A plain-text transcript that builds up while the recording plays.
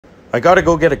I gotta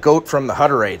go get a goat from the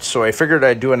Hutterites, so I figured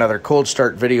I'd do another cold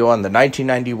start video on the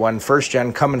 1991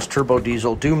 first-gen Cummins turbo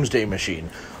diesel doomsday machine.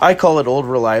 I call it old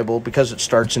reliable because it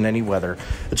starts in any weather.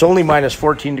 It's only minus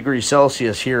 14 degrees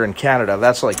Celsius here in Canada.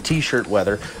 That's like t-shirt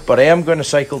weather, but I am going to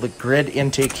cycle the grid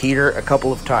intake heater a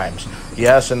couple of times.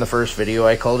 Yes, in the first video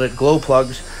I called it glow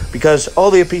plugs because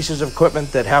all the pieces of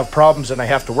equipment that have problems and I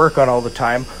have to work on all the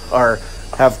time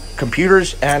have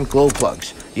computers and glow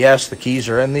plugs. Yes, the keys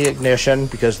are in the ignition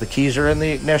because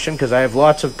I have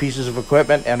lots of pieces of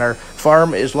equipment and our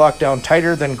farm is locked down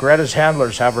tighter than Greta's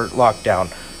handlers have her locked down.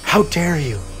 How dare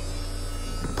you?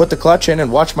 Put the clutch in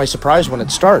and watch my surprise when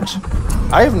it starts.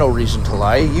 I have no reason to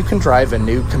lie. You can drive a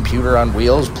new computer on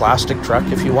wheels, plastic truck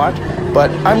if you want,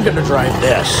 but I'm going to drive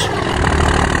this.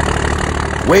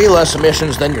 Way less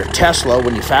emissions than your Tesla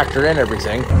when you factor in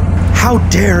everything. How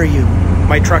dare you?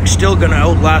 My truck's still going to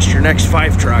outlast your next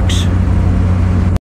 5 trucks.